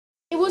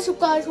What's up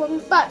guys, welcome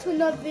back to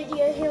another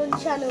video here on the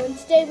channel, and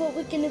today what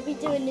we're going to be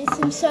doing is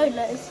some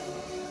solos.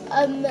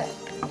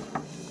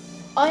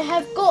 I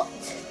have got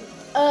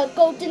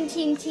golden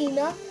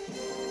Tina.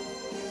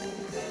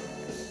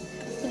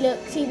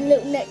 See the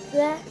little neck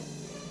there?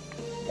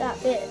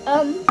 That bit.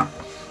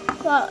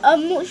 But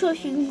I'm not sure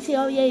if you can see.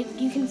 Oh yeah,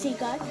 you can see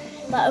guys.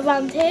 Like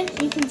around here,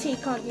 you can see,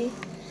 can't you?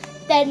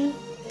 Then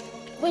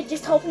we're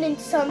just hopping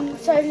into some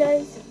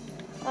solos.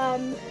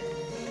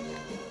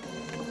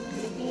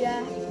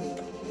 Yeah.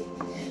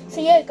 So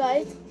yeah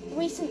guys,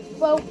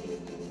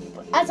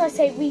 as I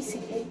say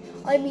recently,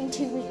 I mean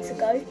 2 weeks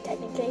ago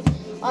technically,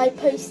 I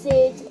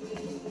posted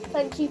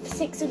thank you for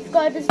 6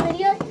 subscribers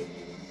video,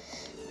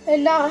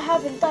 and now I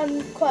haven't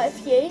done quite a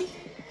few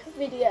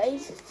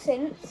videos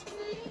since,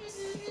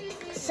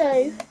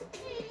 so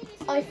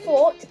I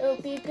thought it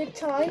would be a good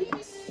time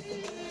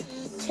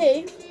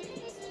to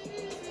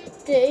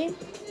do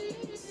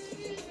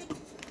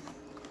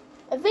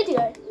a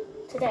video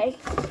today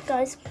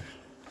guys.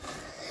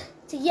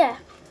 So yeah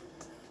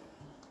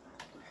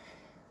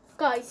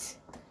guys,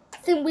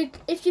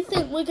 if you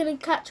think we're going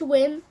to catch a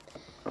win,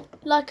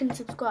 like and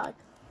subscribe.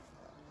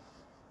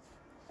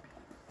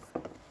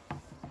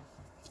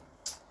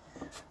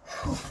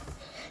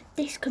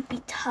 This could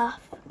be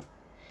tough.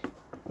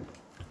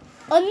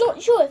 I'm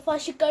not sure if I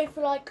should go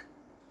for like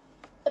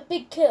a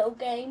big kill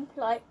game,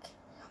 like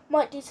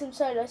might do some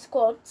solo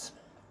squads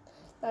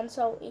and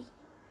salty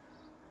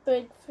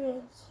big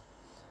fizz.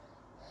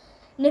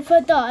 And if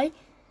I die,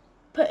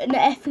 put an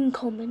F in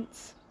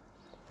comments,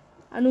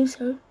 and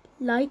also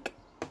like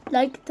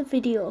the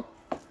video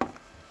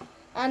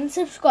and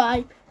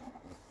subscribe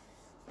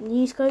and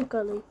use code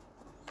Gully.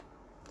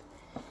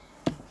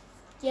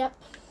 Yep.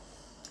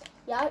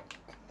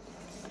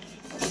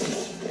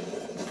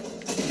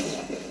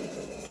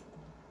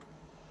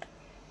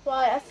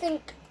 Right, I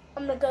think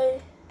I'm gonna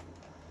go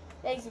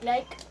lazy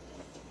leg.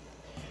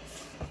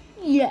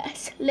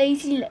 Yes,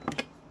 lazy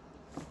leg.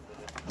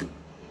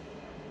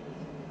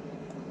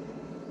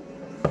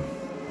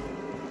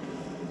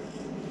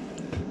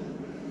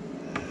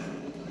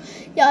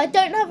 Yeah, I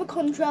don't have a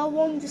contrail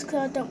one just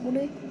because I don't want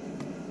to.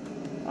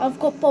 I've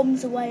got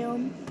bombs away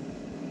on.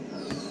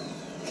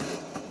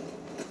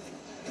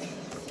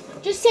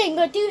 Just saying,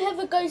 I do have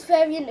a ghost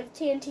variant of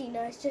TNT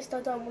now, it's just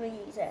I don't want to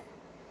use it.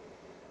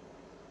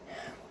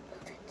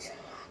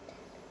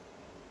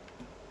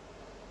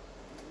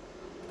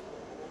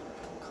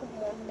 Come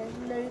on, there's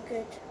no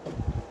good.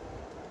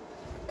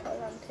 Cut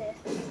around here.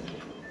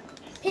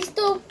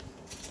 Pistol!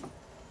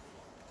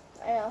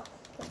 Yeah,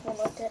 that's more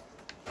like it.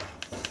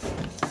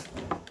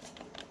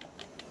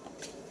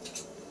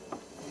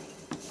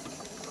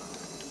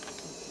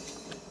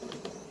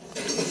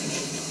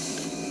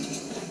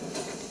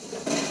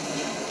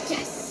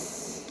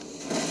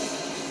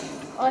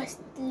 I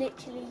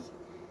literally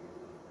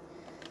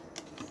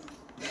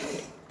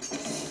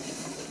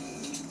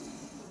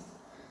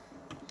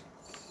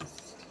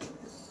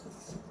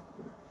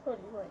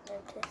probably won't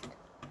notice.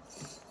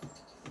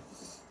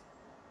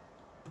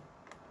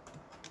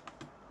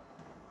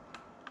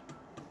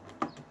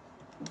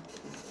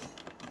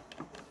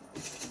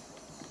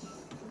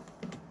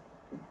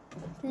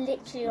 It's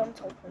literally on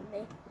top of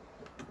me.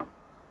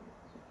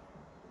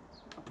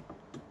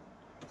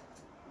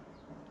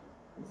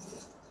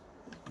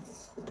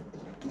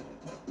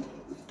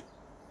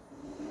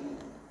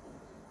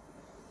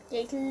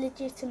 It's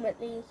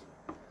legitimately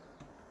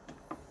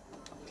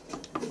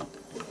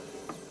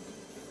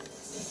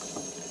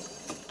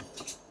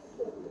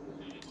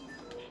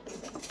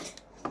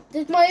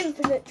does my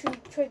infinite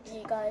trigger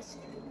you guys?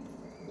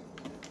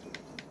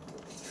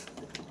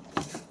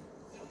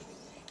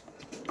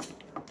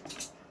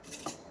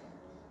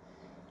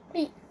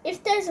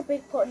 If there's a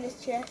big pot in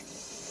this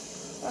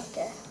chest,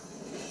 okay.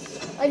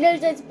 I know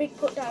there's a big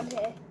pot down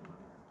here.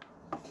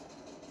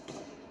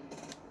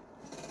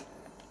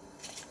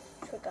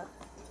 Trigger.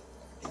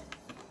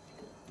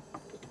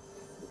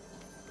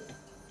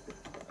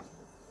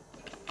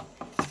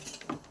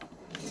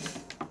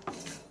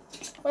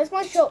 Where's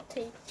my shot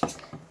teeth,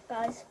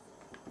 guys?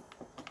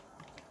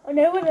 I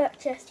know where that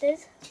chest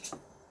is.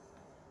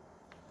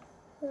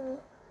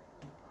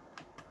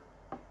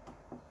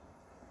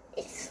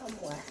 It's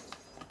somewhere.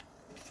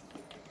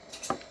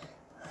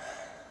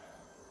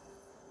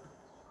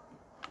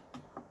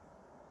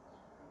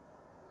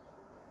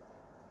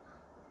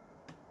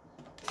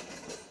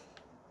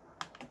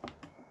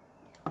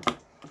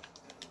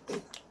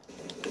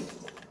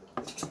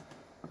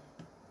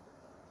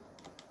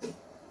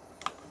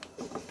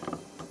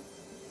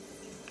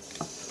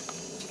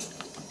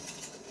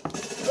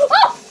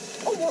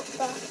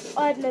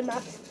 I had no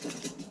maps.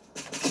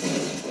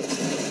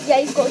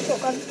 Yeah, he's got a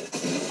shotgun.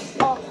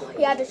 Oh,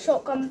 he had a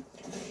shotgun.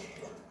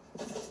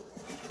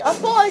 I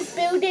thought I was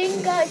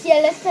building, guys. Yeah,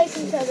 let's play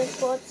some solo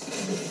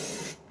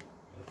squads.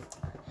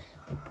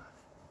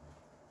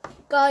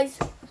 Guys,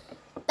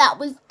 that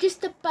was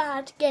just a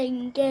bad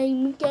game.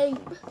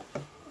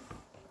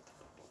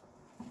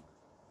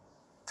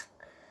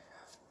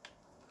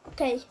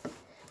 Okay.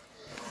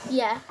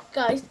 Yeah,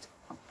 guys.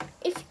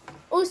 If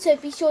Also,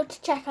 be sure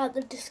to check out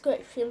the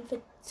description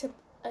for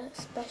a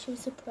special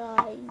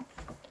surprise.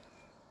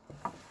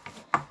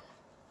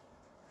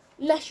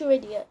 Unless you're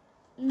an idiot.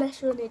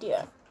 Unless you're an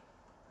idiot.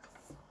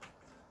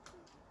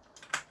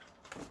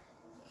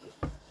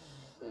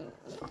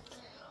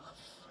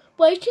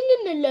 Waiting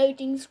in the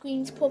loading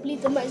screen is probably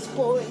the most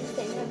boring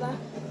thing ever.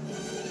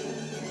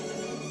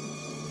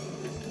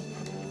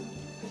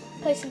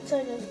 Play some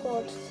solo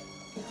squads.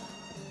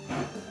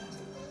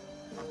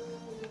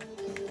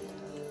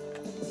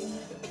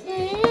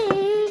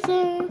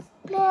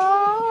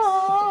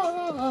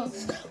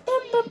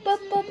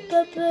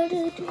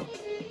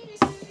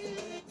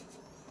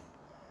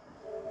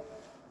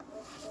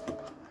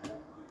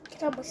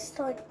 Get out my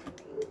side.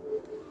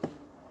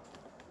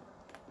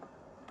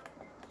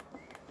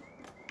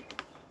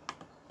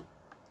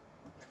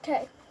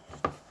 Okay.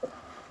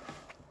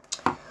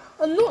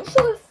 I'm not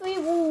sure if we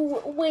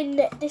will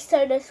win this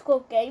solo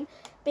squad game,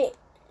 but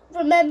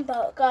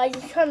remember, guys,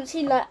 if you haven't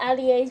seen like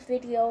Alier's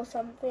video or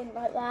something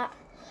like that,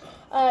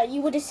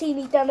 you would have seen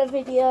he done a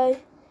video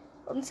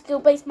on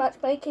skill-based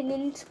matchmaking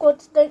in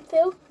squads don't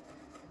fill.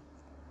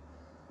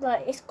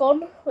 Like, it's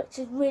gone, which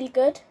is really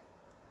good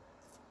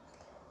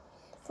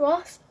for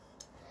us.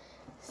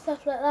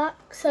 Stuff like that.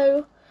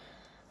 So,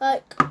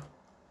 like,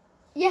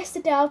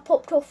 yesterday I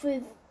popped off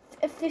with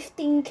a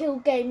 15 kill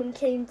game and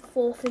came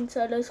 4th in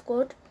solo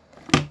squad.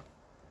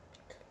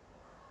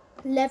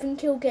 11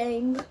 kill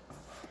game.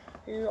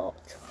 A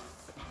lot.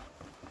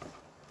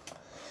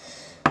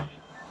 Oh,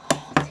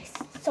 this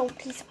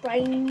salty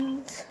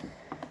springs.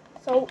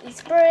 Salty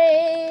springs.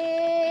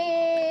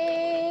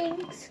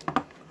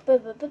 Ba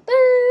 -ba -ba -ba.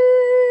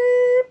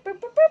 Ba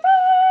 -ba -ba -ba.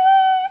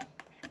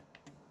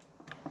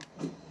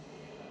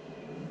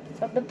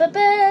 Ba -ba -ba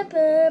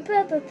 -ba -ba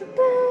 -ba -ba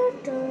 -ba.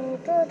 Da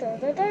 -da -da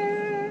 -da -da.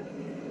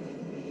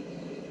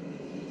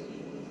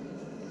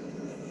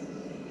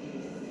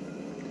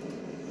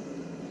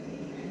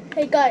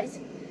 Hey guys,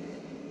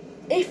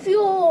 if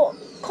you're,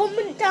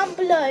 comment down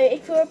below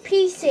if you're a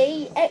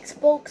PC,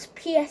 Xbox,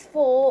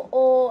 PS4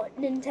 or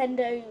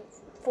Nintendo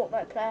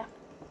Fortnite player.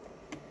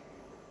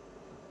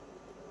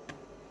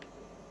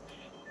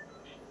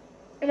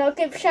 And I'll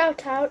give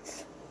shout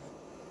outs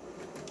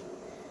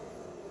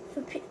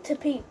to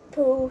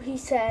people who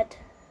said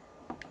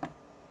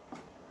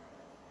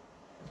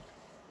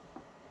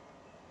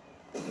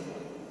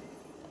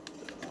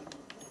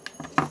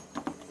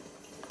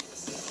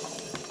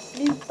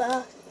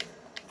Luba.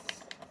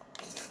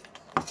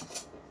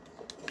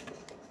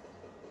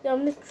 You're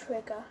on the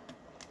trigger.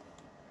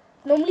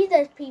 Normally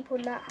there's people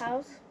in that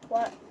house.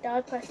 What?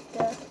 I press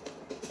the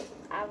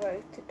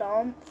arrow to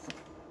dance.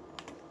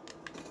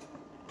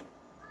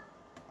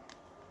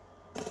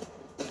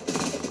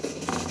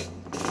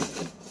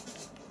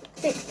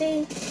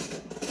 $60,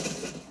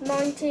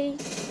 $90.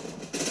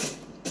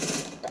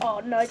 Oh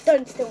no,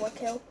 don't steal my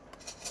kill.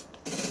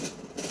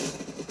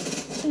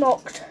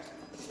 Knocked.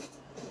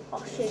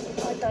 Oh shoot,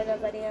 I don't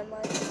have any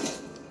ammo.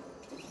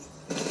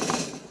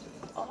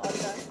 Oh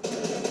no.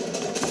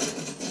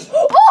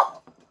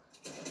 Oh!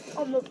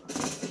 I'm not.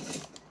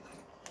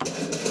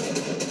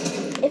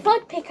 If I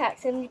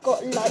pickaxe him, you've got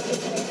to like this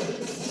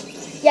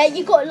thing. Yeah,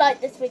 you got to like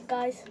this thing,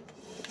 guys.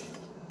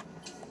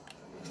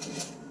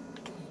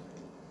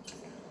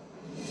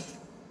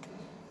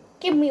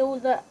 Give me all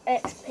the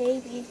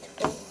XP,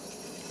 beautiful.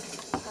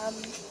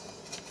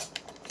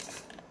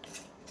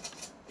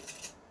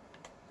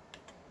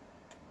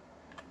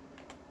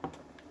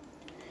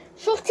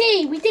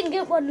 Shotty! We didn't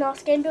get one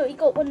last game, but we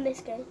got one this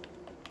game.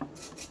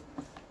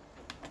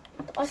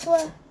 I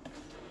swear.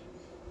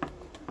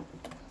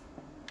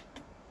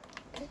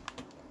 Okay.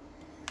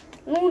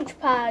 Launch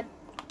pad.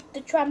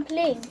 The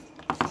trampoline.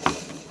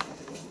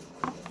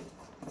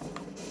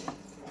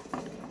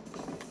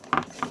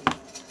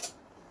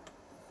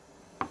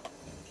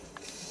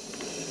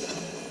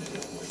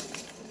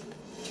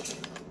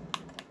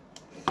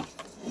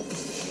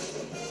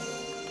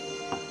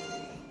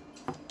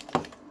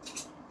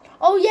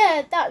 Oh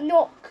yeah, that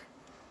knock.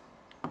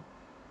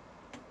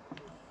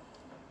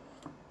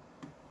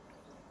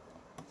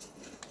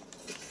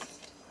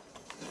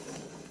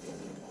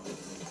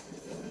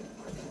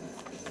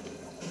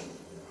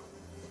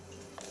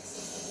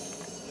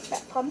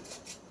 That pump.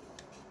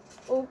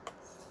 Oh,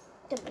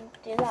 didn't mean to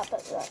do that,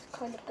 but that's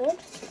kind of good.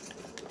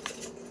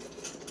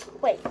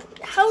 Wait,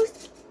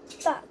 how's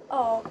that?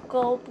 Oh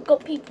god, we've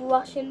got people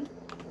rushing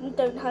and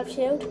don't have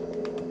shield.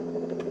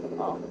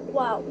 Oh,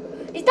 wow.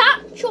 Is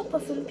that Chopper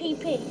from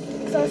PP?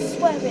 Because I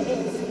swear it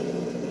is.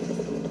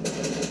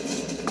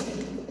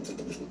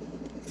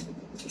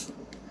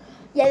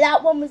 Yeah,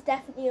 that one was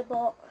definitely a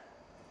bot.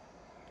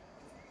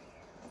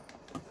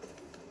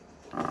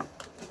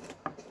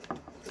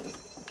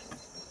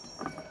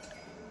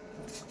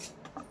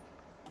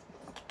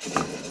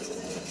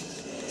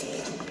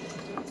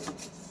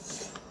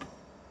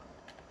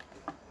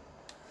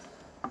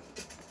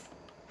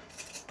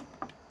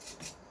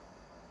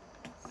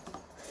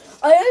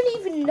 I don't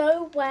even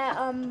know where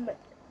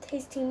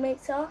his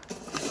teammates are.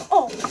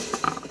 Oh,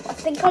 I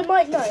think I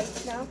might know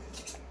now.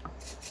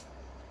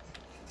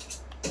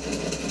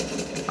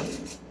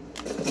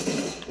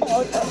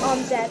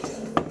 I'm dead.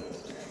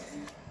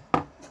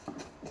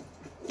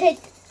 Okay,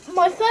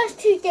 my first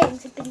 2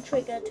 games have been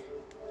triggered.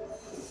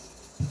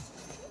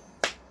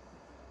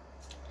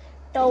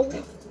 No.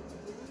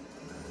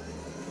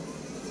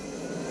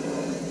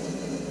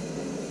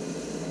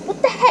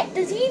 What the heck?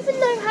 Does he even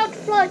know how to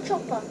fly a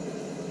chopper?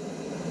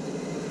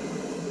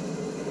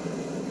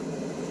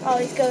 Oh,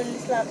 he's going in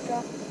this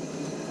lavender.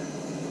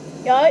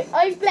 Yeah,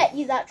 I bet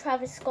you that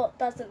Travis Scott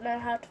doesn't know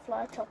how to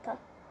fly a chopper.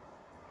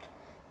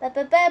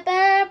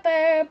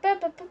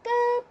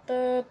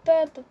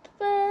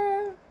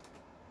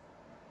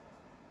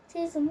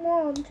 Season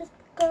 1 just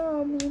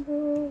become.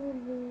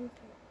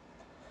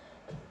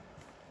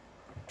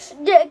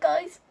 Yeah,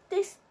 guys,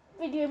 this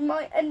video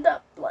might end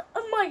up like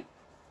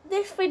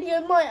this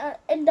video might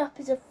end up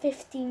as a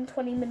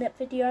 15-20 minute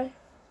video.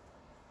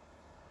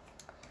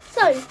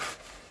 So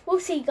we'll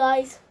see,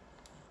 guys.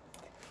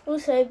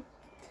 Also,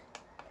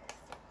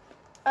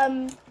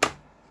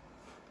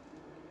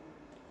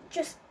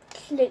 just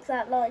click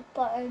that like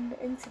button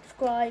and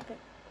subscribe.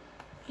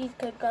 Use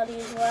code Gully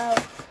as well.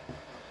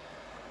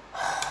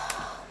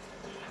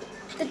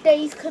 The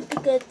days could be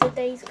good, the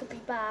days could be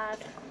bad.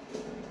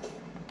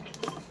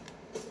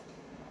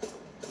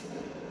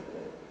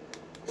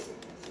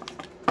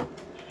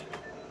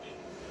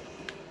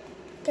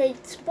 Okay,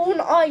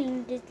 Spawn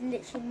Island is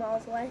literally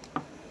miles away.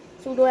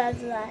 It's all the way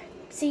over there.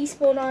 See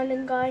Spawn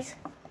Island, guys?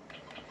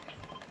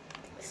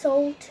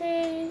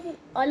 Salty.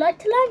 I like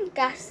to land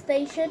gas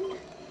station.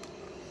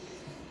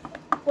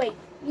 Wait,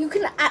 you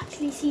can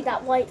actually see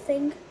that white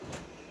thing?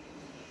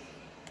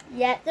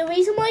 Yeah, the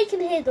reason why you can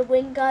hear the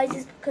wind, guys,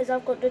 is because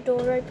I've got the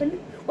door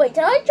open. Wait,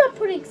 did I jump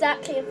on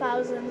exactly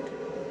 1,000?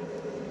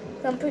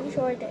 I'm pretty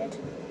sure I did.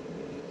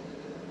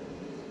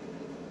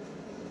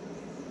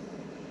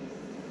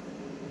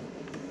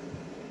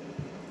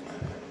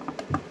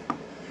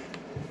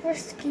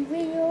 Risky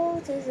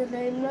Wheels is a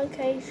known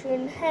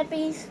location.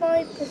 Heavy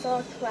snipers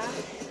are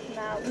trash.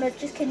 No,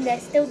 just kidding, they're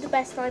still the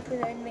best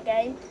snipers in the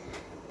game.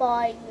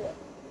 By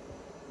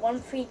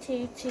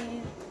 132 to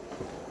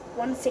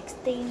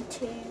 116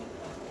 to...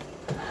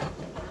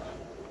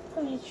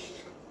 Holy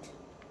shit.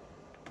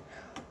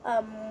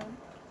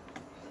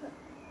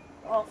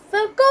 Oh,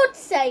 for God's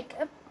sake,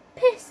 a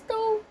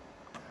pistol?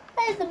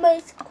 That is the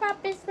most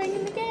crappiest thing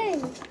in the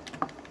game.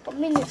 I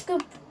mean, it's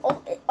good.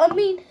 I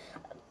mean,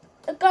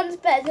 a gun's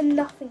better than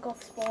nothing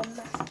off spawn.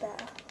 That's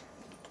better.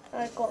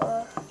 I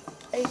gotta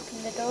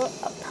open the door.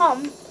 A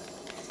pump?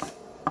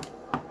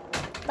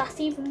 That's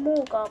even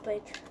more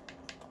garbage.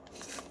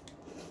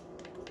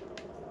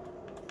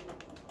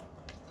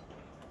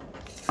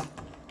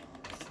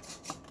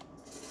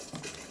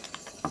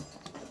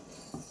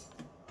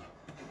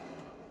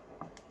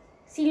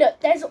 See, look,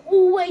 there's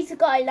always a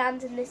guy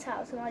lands in this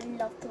house, and I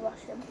love to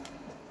rush him.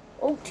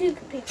 Oh, 2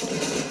 people.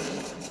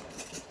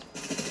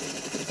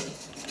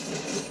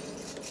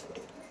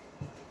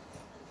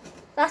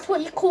 That's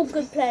what you call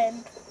good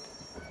playing.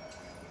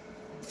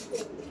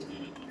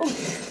 Oh.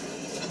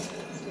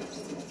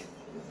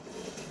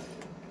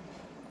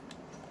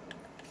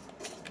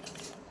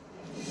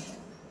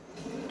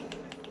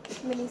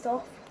 Mini's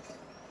off.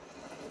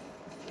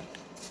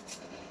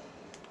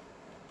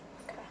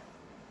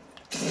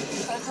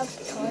 I have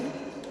the time.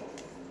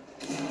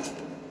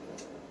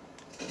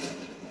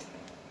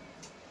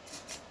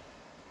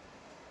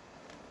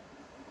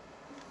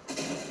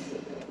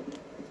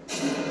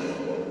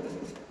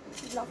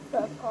 Love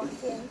third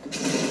partying.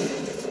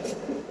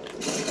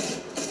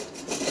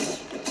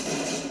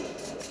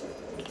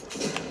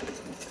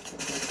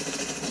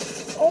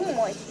 Oh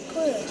my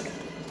god.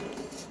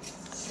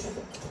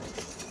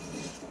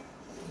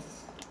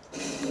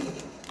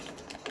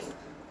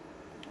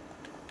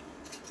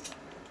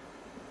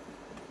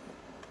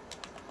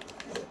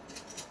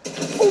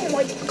 Oh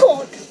my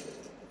god!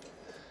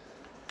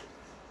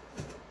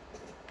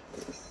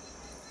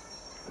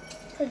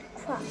 Holy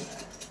crap.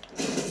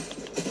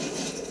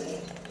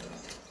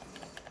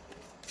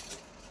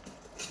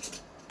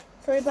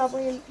 Sorry about my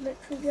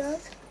inventory,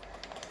 guys.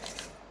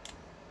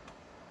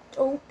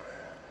 Oh.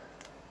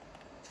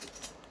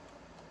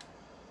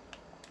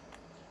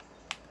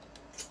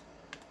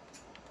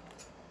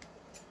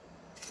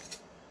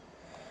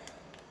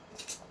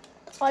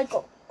 I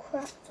got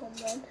cracked on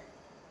then.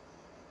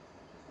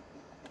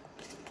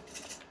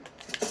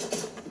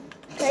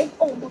 Okay,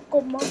 oh my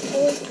god, my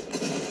boy.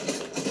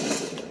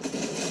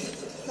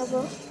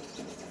 Another.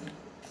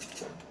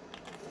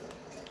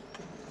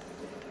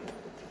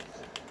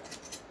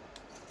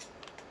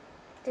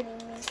 Didn't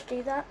even mean to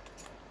do that.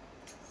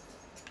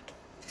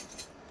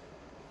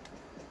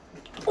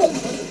 Oh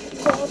my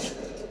god.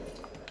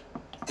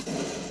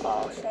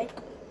 Oh, shake.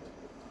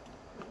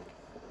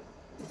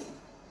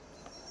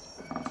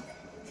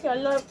 See, I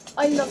love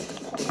the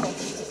pop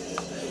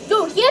off. Yo,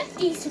 he had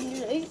decent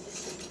loot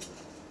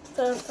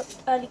for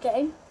early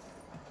game.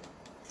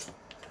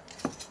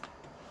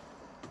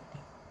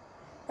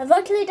 Have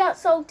I cleared out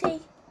Salty?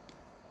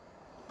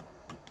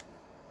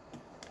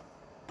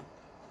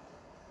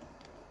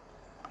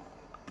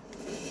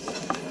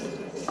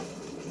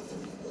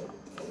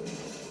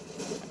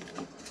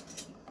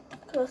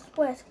 I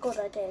swear to God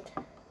I did.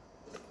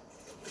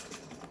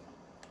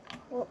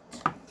 What?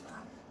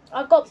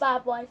 I got bad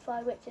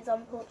Wi-Fi, which is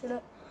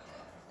unfortunate.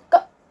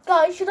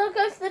 Guys, should I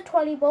go for the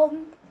 20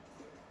 bomb?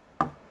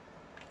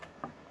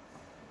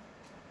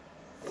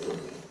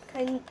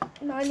 Okay,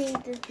 I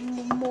need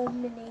more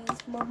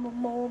minis,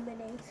 more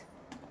minis.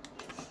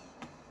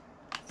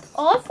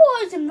 Oh, I thought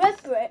I was in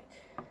red brick.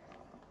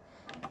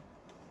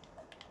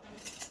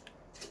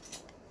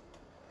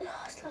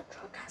 Oh, slap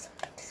truck hasn't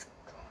been destroyed.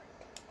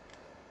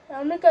 Yeah,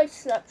 I'm gonna go to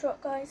slap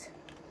truck, guys.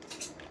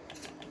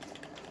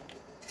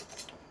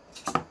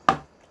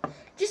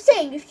 Just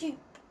saying, if you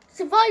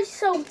survive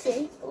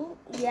salty, oh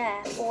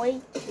yeah, boy,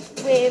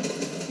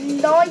 with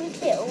 9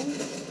 kills,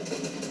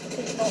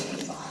 could not.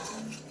 Oh,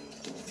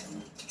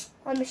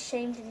 I'm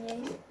ashamed of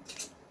you.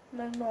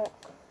 No, not.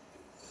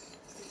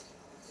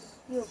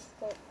 You're a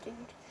bot, dude.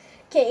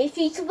 Okay, if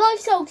you survive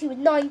salty with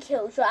 9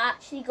 kills, you've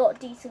actually got a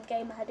decent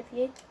game ahead of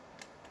you.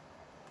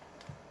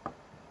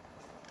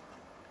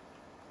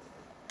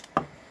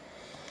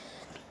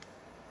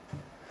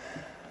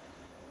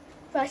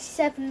 There's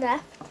 7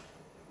 left,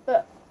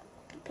 but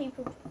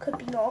people could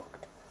be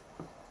knocked.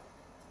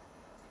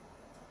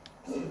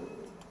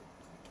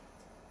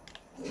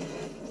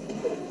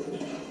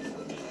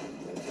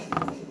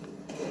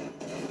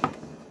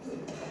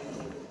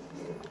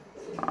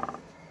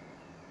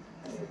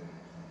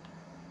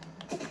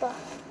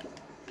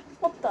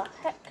 What the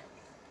heck?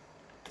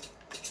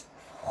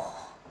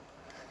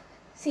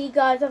 See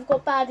guys, I've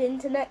got bad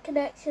internet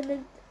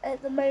connection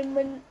at the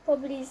moment.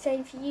 Probably the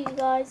same for you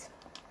guys.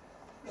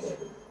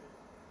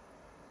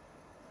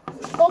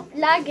 Stop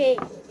lagging.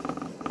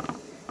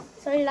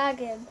 So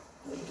lagging.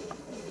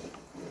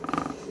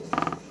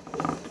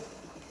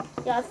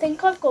 Yeah, I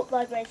think I've got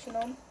vibration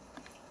on.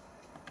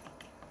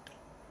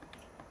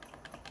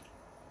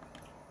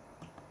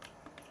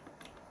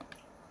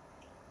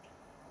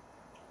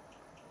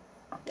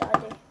 Yeah, I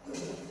do.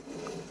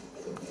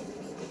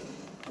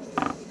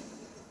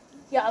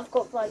 Yeah, I've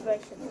got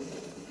vibration on.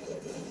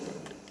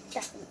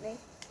 Definitely.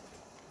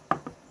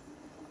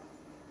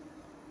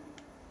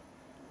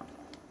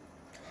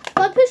 Should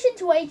I push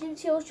into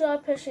agency or should I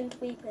push into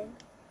weeping?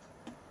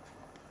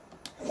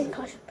 I think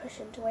I should push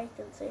into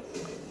agency.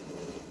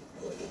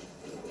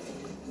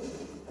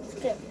 Let's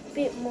get a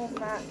bit more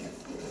mad.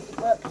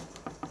 Whoops.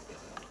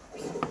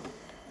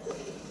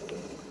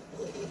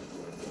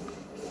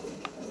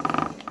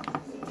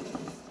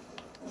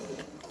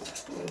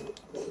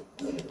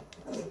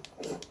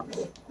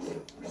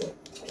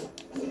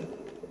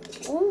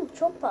 Ooh,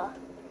 chopper.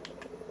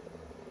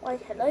 Why,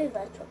 hello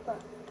there, chopper.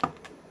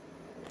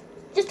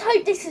 Just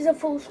hope this is a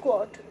full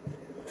squad.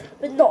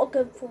 But not a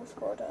good full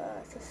squad.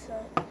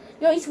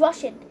 Yo, he's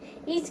rushing.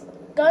 He's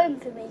going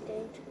for me,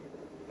 dude.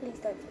 Please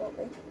don't spot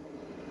me.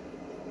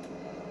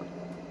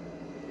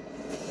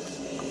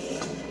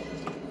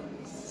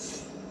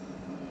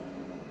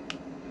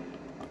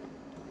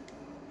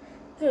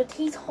 Good,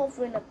 he's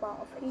hovering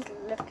above. He's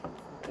looking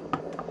for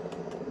people.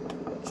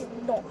 Which is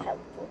not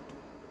helpful.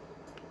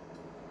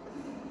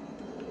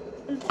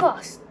 And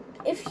plus,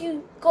 if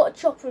you got a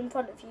chopper in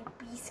front of you,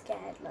 be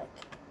scared. Like,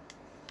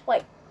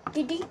 wait,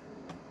 did he?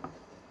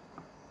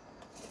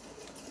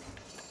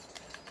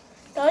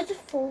 Did I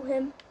just fool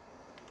him?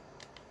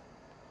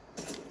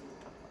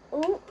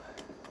 Oh,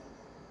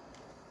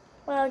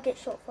 where did I get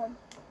shot from?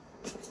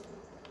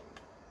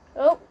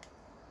 Oh.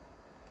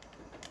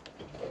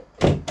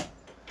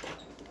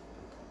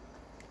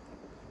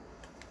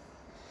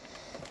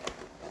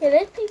 Yeah,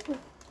 there's people.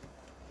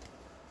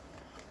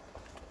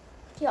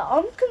 Yeah,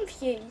 I'm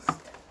confused.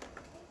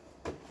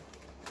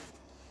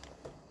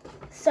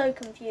 So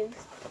confused.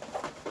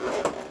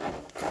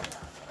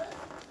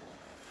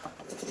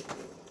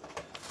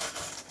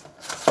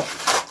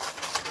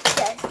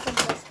 Yeah, it's from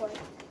this way.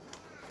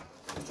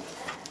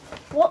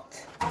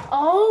 What?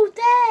 Oh,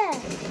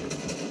 there!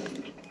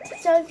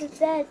 It's over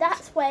there.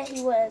 That's where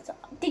he was.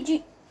 Did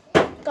you...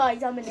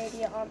 Guys, I'm an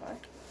idiot, aren't I?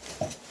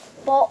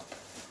 Bop.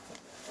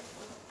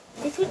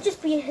 This would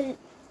just be a...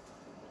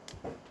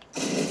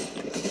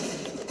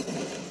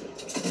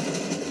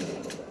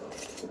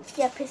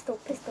 Yeah, pistol.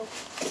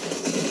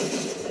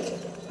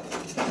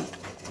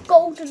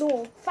 Golden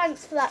orb.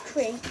 Thanks for that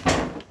tree.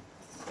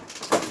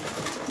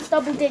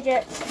 Double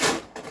digits.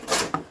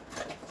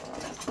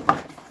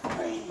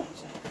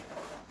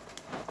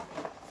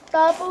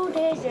 Double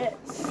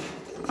digits.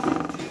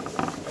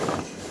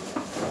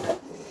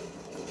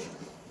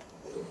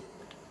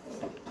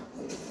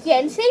 Yeah,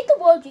 in Save the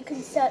World you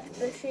can search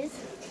bushes.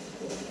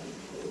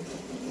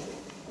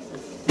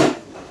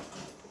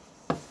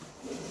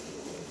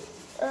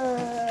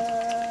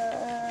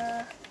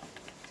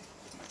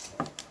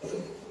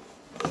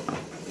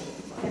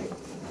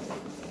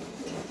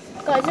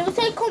 Guys,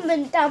 also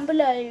comment down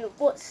below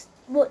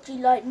what do you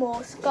like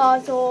more,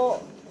 scars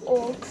or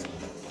orbs.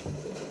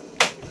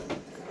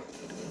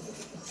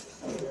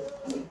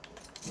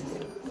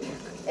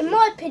 In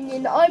my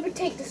opinion, I would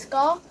take the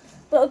scar,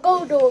 but a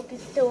gold orb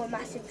is still a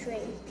massive tree,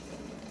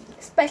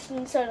 especially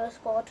in solo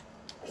squad.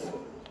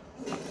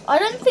 I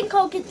don't think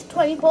I'll get the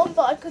 20 bomb,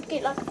 but I could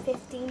get like a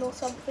 15 or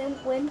something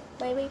win,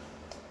 maybe.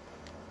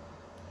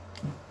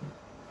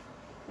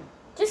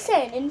 Just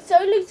saying, in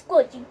solo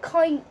squad, you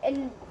can't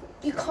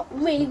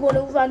really want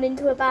to run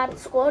into a bad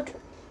squad.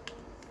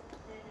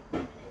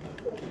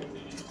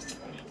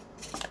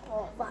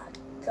 Oh, that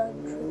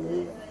don't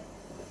true.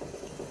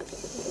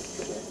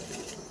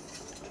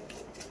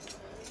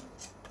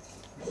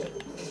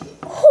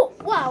 Oh,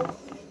 wow.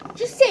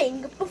 Just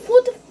saying,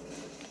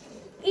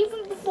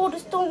 even before the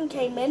storm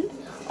came in,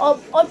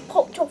 I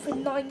popped off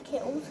in 9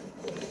 kills.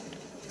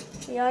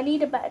 Yeah, I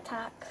need a better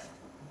attack.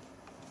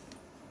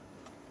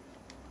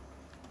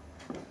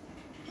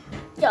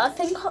 Yeah, I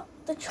think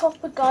the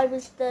chopper guy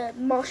was the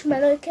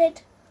marshmallow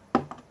kid.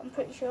 I'm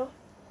pretty sure.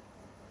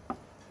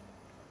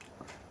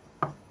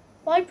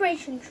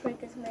 Vibration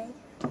triggers me.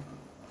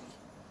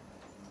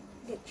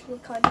 Literally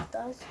kind of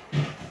does.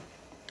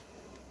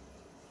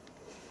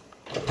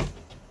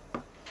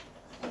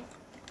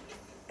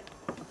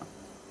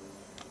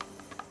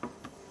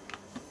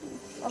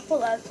 I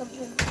thought that was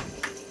something.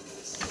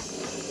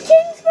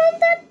 Kingsman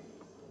then?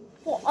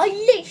 What? I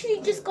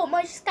literally just got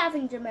my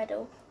scavenger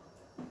medal.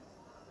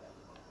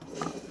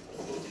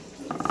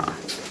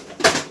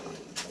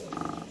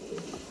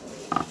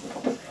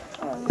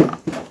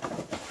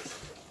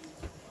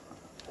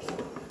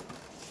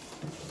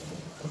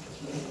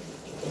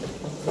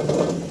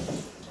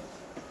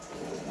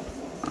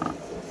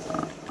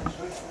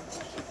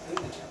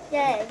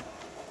 Yeah,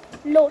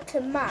 lot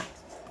of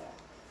maths.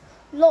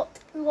 Lot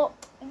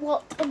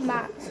of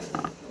maths.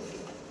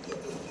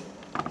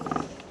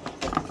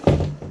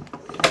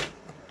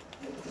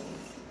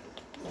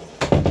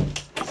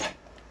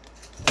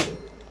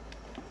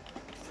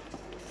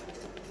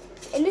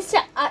 In this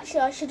set,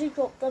 actually, I should have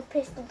dropped the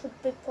pistol for the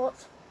big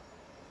pots.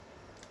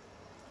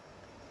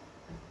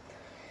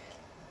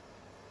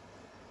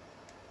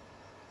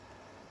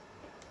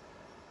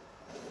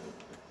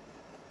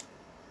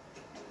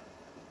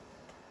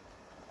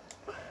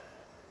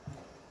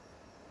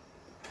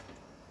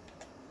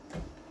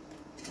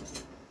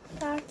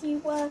 Taggy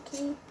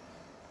wacky,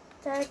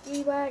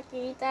 taggy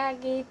wacky,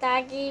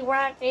 taggy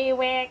wacky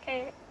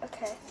wacky.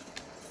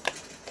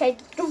 Okay,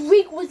 the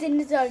rig was in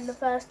the zone the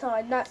first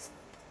time. That's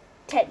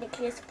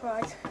technically a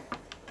surprise.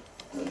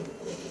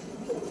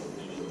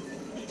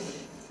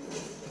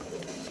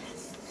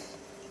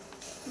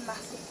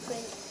 Massive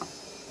treat.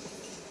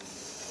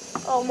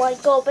 Oh my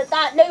god, but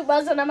that no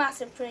wasn't a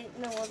massive treat.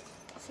 No one.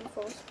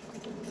 C4s.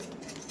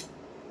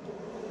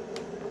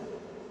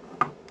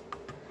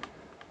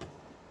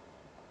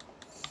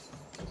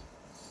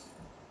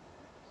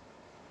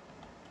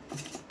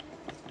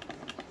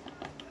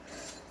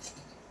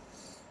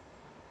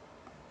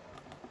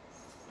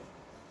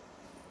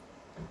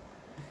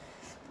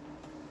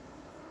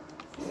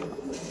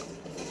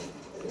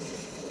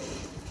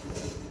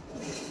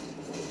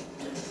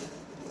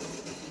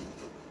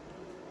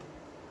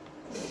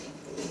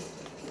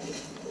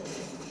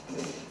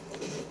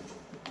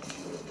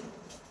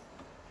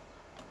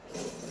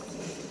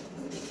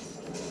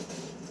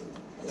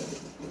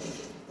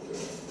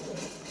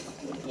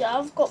 Yeah,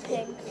 I've got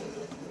ping.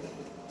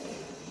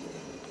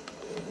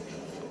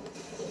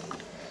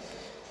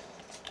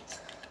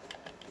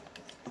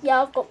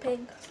 Yeah, I've got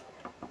ping.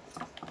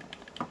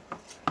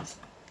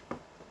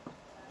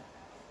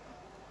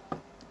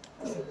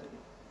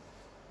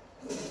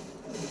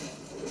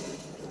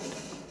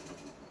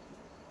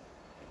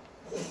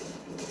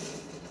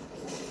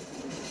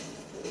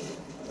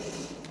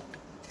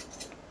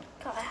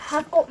 I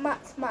have got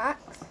Max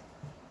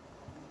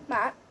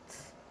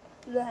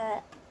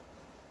there.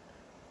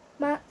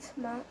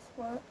 Max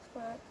works.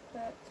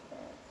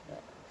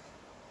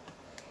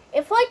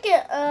 If I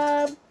get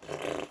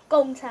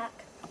golden tack.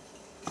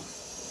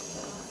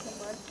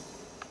 Never mind.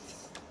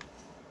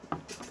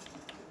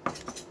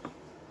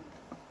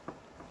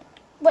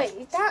 Wait,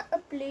 is that a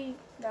blue?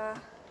 Nah.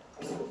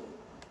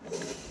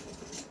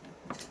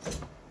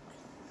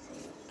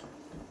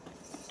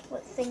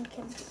 What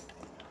thinking.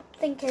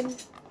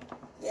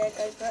 Yeah,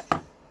 go for it.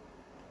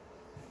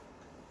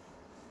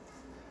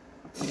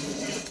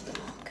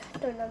 I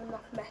don't have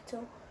enough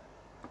metal.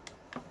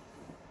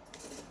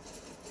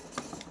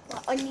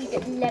 Well, I need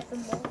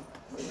 11 more.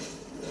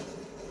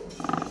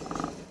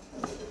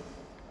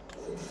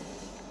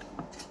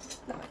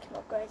 No, I cannot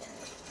upgrade.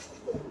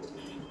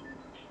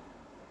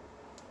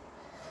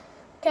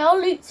 Okay,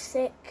 I'll loot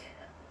sick.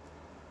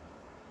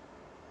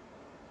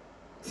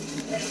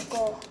 Let's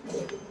go.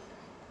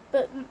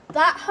 But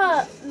that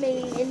hurt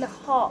me in the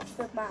heart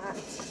for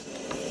match.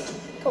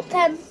 Top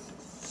 10.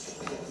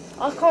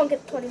 I can't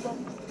get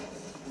 21.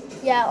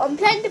 Yeah, I'm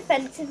playing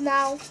defensive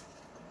now.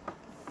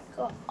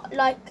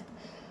 Like,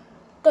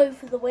 go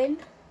for the win.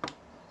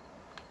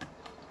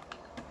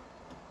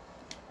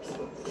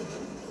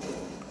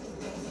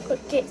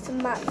 But get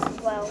some mats as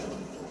well.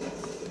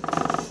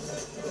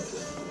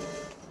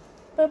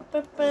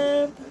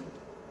 Boop.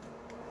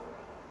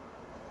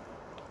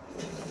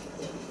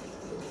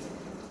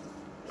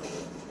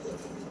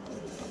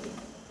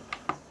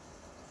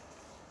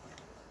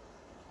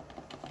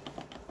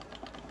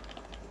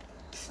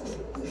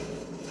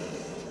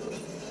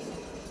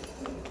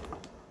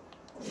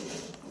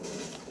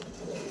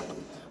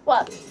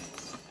 What?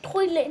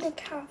 Toilet in a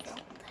caravan.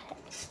 What the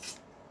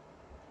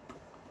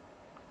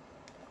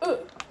heck?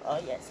 Oh,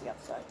 yes, the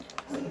other side.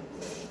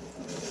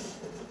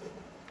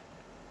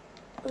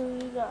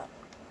 Yeah.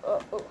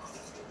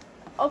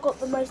 I got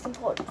the most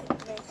important thing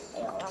to me.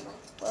 AR ammo.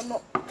 Well, I'm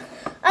not.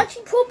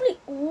 Actually, probably.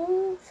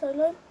 Ooh,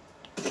 solo.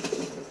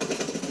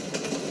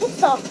 What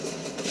the?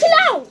 Chill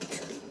out!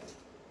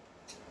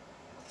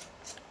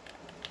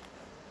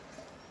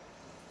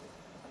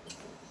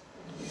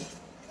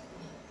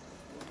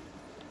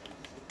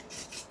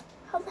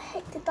 How the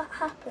heck did that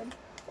happen?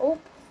 Oh.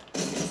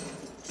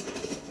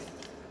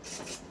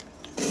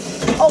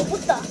 Oh,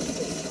 what the?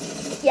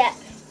 Yeah.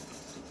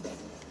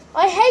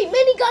 I hate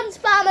minigun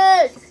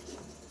spammers!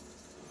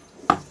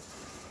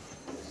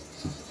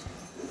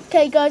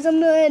 Okay, guys, I'm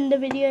going to end the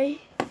video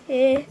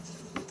here.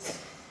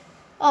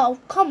 Oh,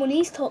 come on,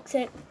 he's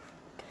toxic.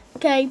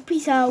 Okay,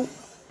 peace out.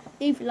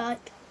 Leave a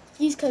like.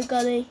 Use code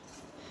Gully.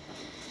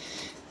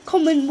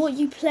 Comment what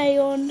you play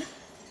on.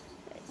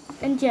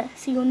 And yeah,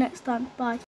 see you all next time. Bye.